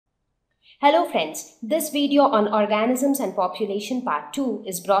Hello friends, this video on Organisms and Population Part 2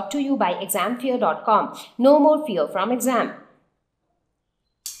 is brought to you by examfear.com. No more fear from exam.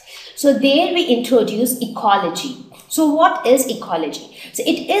 So there we introduce ecology. So what is ecology? So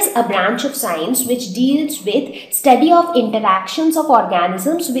it is a branch of science which deals with study of interactions of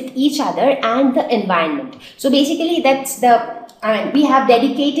organisms with each other and the environment. So basically we have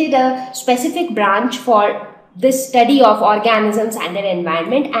dedicated a specific branch for this study of organisms and their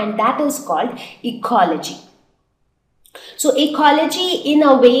environment, and that is called ecology. So ecology in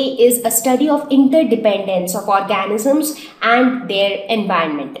a way is a study of interdependence of organisms and their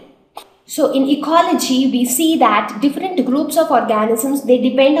environment. So in ecology, we see that different groups of organisms, they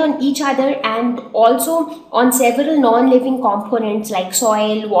depend on each other and also on several non-living components like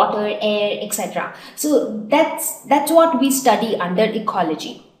soil, water, air, etc. So that's what we study under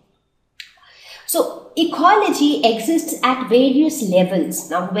ecology. So ecology exists at various levels.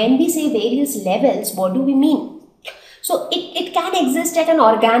 Now, when we say various levels, what do we mean? So it can exist at an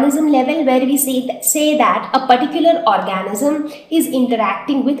organism level where we say that a particular organism is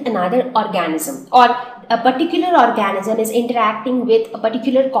interacting with another organism, or a particular organism is interacting with a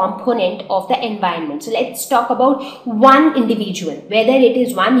particular component of the environment. So let's talk about one individual, whether it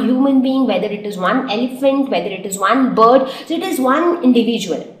is one human being, whether it is one elephant, whether it is one bird. So it is one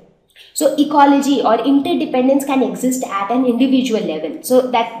individual. So ecology or interdependence can exist at an individual level. So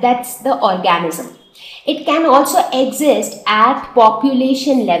that's the organism. It can also exist at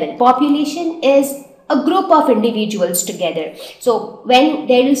population level. Population is a group of individuals together. So when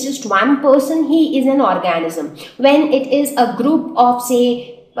there is just one person, he is an organism. When it is a group of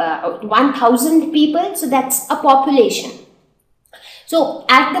say 1,000 people, so that's a population. So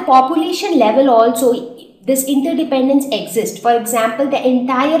at the population level also, this interdependence exists. For example, the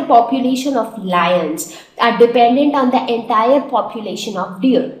entire population of lions are dependent on the entire population of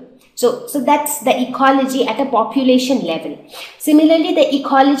deer. So that's the ecology at a population level. Similarly, the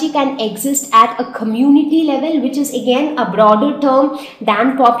ecology can exist at a community level, which is again a broader term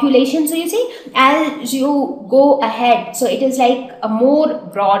than population. So you see, as you go ahead, so it is like a more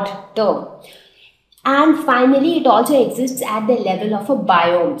broad term. And finally, it also exists at the level of a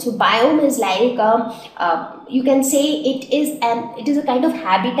biome. So biome is like you can say it is a kind of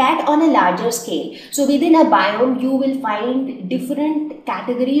habitat on a larger scale. So within a biome, you will find different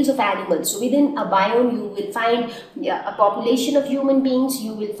categories of animals. So within a biome, you will find a population of human beings.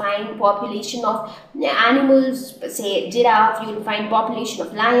 You will find population of animals, say giraffe. You will find population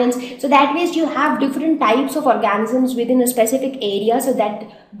of lions. So that means you have different types of organisms within a specific area. So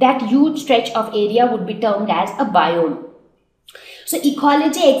that huge stretch of area would be termed as a biome. So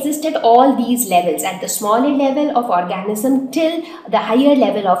ecology exists at all these levels, at the smaller level of organism till the higher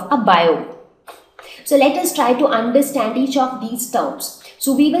level of a biome. So let us try to understand each of these terms.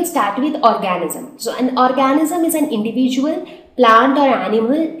 So we will start with organism. So an organism is an individual, plant or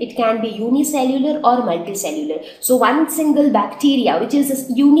animal. It can be unicellular or multicellular. So one single bacteria, which is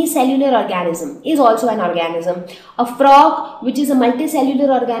a unicellular organism, is also an organism. A frog, which is a multicellular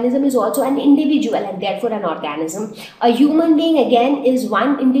organism, is also an individual and therefore an organism. A human being again is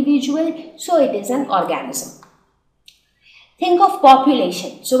one individual, so it is an organism. Think of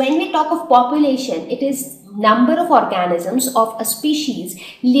population. So when we talk of population, it is number of organisms of a species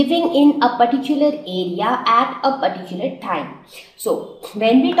living in a particular area at a particular time. So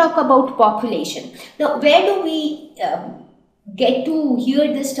when we talk about population, now where do we get to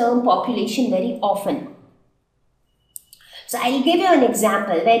hear this term population very often? So I'll give you an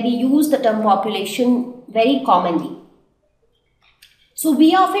example where we use the term population very commonly. So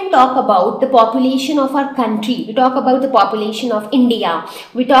we often talk about the population of our country, we talk about the population of India,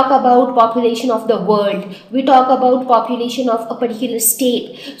 we talk about population of the world, we talk about population of a particular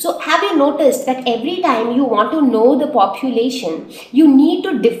state. So have you noticed that every time you want to know the population, you need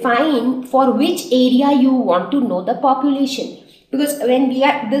to define for which area you want to know the population? Because when we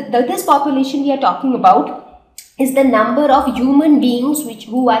are, this population we are talking about is the number of human beings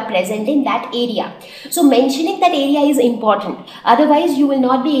who are present in that area. So mentioning that area is important. Otherwise, you will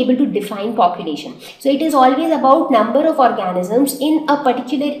not be able to define population. So it is always about number of organisms in a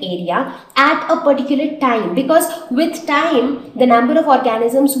particular area at a particular time. Because with time, the number of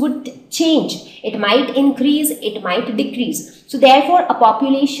organisms would change. It might increase, it might decrease. So therefore, a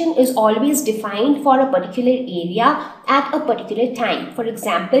population is always defined for a particular area at a particular time. For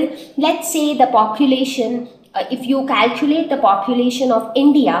example, let's say the population, if you calculate the population of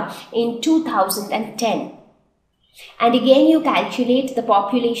India in 2010 and again you calculate the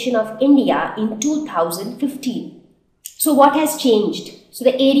population of India in 2015. So what has changed? So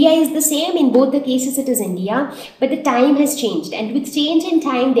the area is the same in both the cases, it is India, but the time has changed, and with change in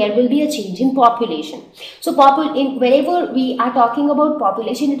time there will be a change in population. So wherever we are talking about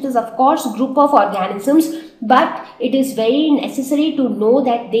population, it is of course group of organisms, but it is very necessary to know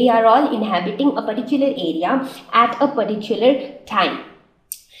that they are all inhabiting a particular area at a particular time.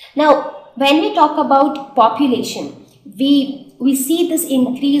 Now when we talk about population, we see this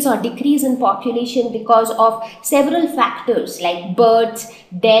increase or decrease in population because of several factors like births,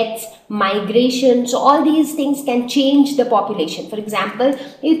 deaths, migration. So all these things can change the population. For example,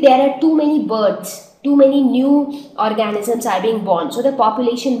 if there are too many births, too many new organisms are being born, so the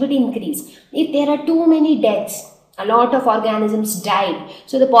population would increase. If there are too many deaths, a lot of organisms died,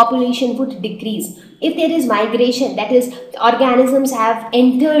 so the population would decrease. If there is migration, that is, organisms have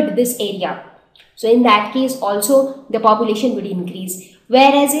entered this area, so in that case also the population would increase.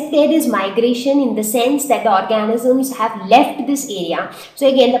 Whereas if there is migration in the sense that the organisms have left this area, so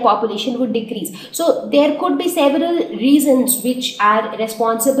again the population would decrease. So there could be several reasons which are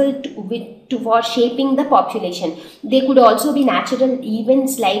responsible for shaping the population. They could also be natural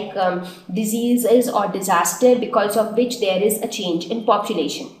events like diseases or disaster, because of which there is a change in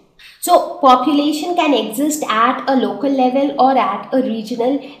population. So population can exist at a local level or at a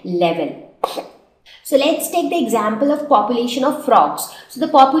regional level. So let's take the example of population of frogs. So the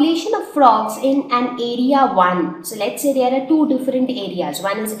population of frogs in an area 1. So let's say there are two different areas.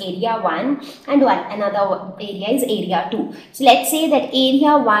 One is area 1 and another area is area 2. So let's say that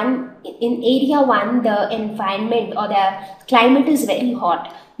area 1, in area 1 the environment or the climate is very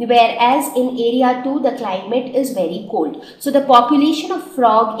hot, whereas in area 2 the climate is very cold. So the population of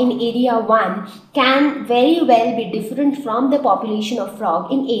frog in area 1 can very well be different from the population of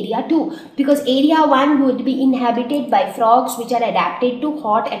frog in area 2, because area 1 would be inhabited by frogs which are adapted to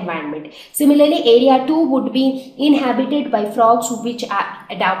hot environment. Similarly, area 2 would be inhabited by frogs which are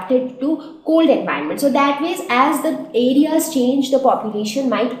adapted to cold environment. So that way, as the areas change, the population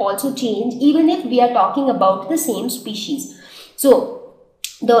might also change, even if we are talking about the same species. So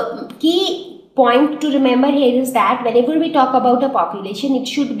the key point to remember here is that whenever we talk about a population, it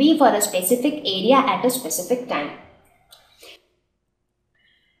should be for a specific area at a specific time.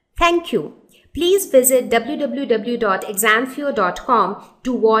 Thank you. Please visit www.examfear.com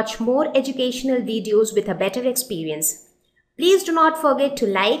to watch more educational videos with a better experience. Please do not forget to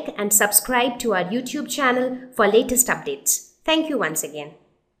like and subscribe to our YouTube channel for latest updates. Thank you once again.